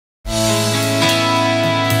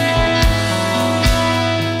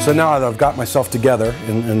So now that I've got myself together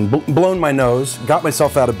and blown my nose, got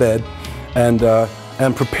myself out of bed,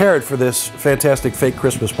 and prepared for this fantastic fake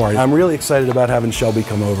Christmas party, I'm really excited about having Shelby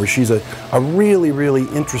come over. She's a really, really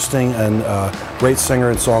interesting and great singer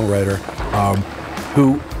and songwriter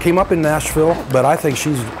who came up in Nashville, but I think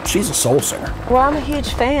she's a soul singer. Well, I'm a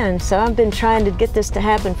huge fan, so I've been trying to get this to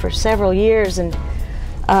happen for several years, and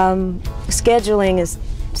scheduling is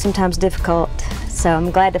sometimes difficult. So I'm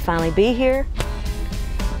glad to finally be here,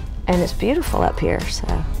 and it's beautiful up here, so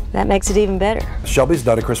that makes it even better. Shelby's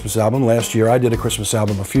done a Christmas album last year. I did a Christmas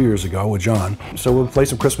album a few years ago with John. So we'll play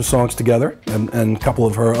some Christmas songs together and a couple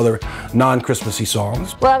of her other non-Christmassy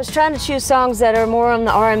songs. Well, I was trying to choose songs that are more on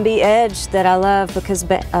the R&B edge that I love because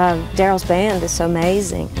Daryl's band is so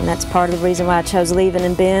amazing. And that's part of the reason why I chose Leavin'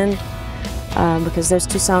 and Bend, because those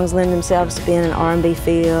two songs lend themselves to being an R&B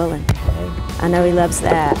feel, and I know he loves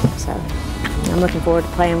that. So I'm looking forward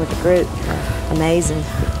to playing with the group. Amazing.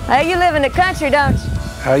 Hey, you live in the country, don't you?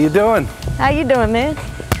 How you doing? How you doing, man?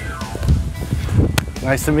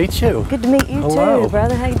 Nice to meet you. Good to meet you too,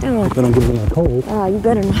 brother. How you doing? But I'm getting a cold. Oh, you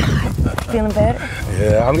better not. Feeling better?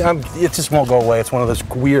 Yeah, it just won't go away. It's one of those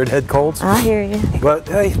weird head colds. I hear you. But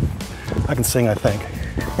hey, I can sing, I think. I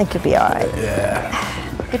think you'll be all right. Yeah.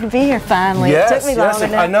 Good to be here finally. Yes, it took me long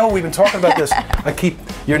enough. I know. We've been talking about this.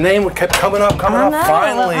 Your name kept coming up.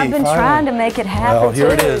 Finally. I've been trying to make it happen. Well, here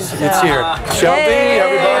it is. So. It's here. Shelby, hey,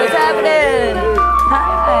 everybody. What's happening?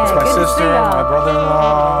 Hi. It's my Good sister, my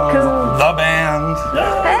brother-in-law, Cool. the band.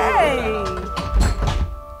 Hey.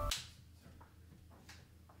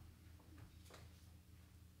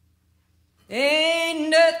 Ain't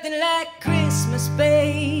nothing like Christmas,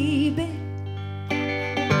 baby.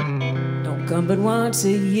 Don't come but once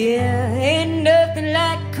a year. Ain't nothing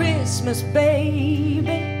like Christmas,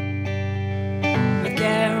 baby. With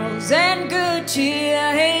carols and good cheer.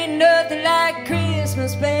 Ain't nothing like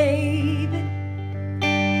Christmas, baby.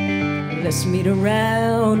 Let's meet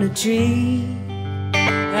around a tree.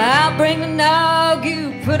 I'll bring the nog,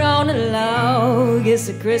 you put on a log. It's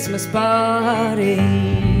a Christmas party.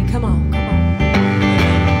 Come on, come on.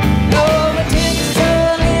 Oh, the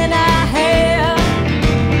tinsel in our hair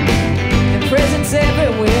and presents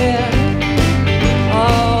everywhere.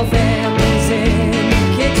 All families in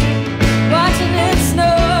the kitchen watching it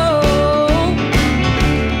snow.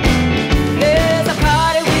 There's a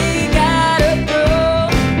party we gotta throw,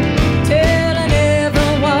 telling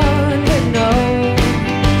everyone we know.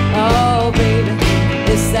 Oh, baby,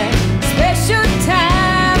 it's that special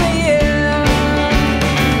time of year.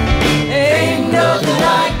 Ain't nothing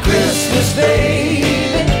like Christmas,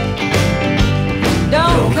 baby.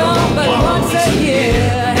 Don't come but once a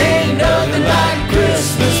year. Ain't nothing like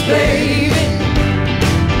Christmas, baby.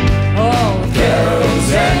 Oh,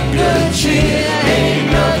 carols and good cheer. Ain't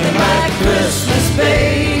nothing like Christmas,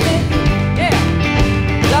 baby. Yeah.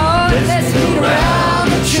 Lord, let's meet around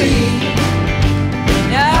the tree.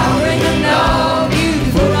 Now bring the nog, you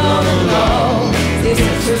put on the log. It's a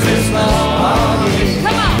Christmas party.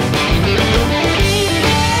 Come on.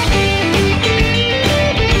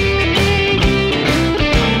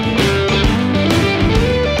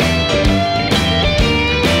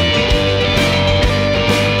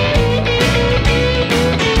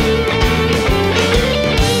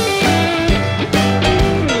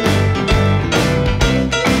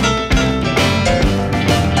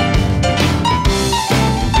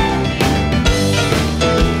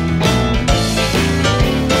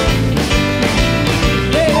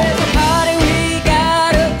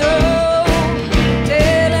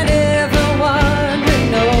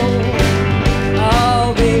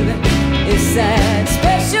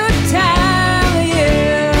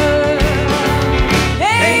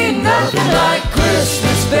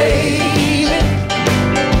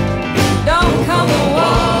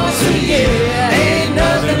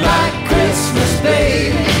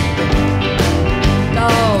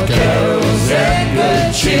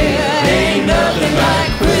 Ain't nothing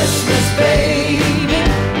like Christmas, baby.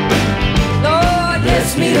 Lord,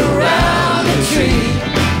 let's meet around the tree.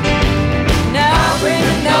 Now bring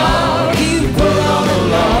the nog, you put on the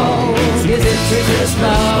log. It's a Christmas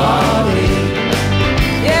party.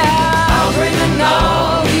 Yeah, I'll bring the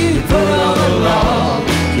nog, you put on the log.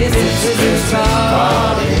 It's a Christmas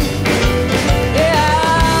party. Yeah,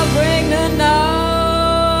 I'll bring the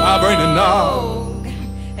nog. I'll bring the nog.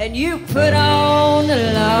 And you put on the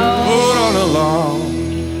log. Put on the log.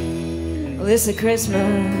 Well, it's a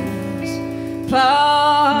Christmas party.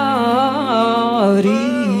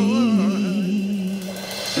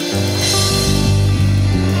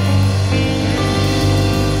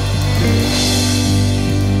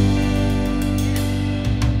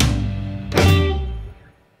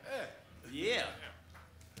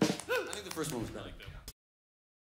 first one was done.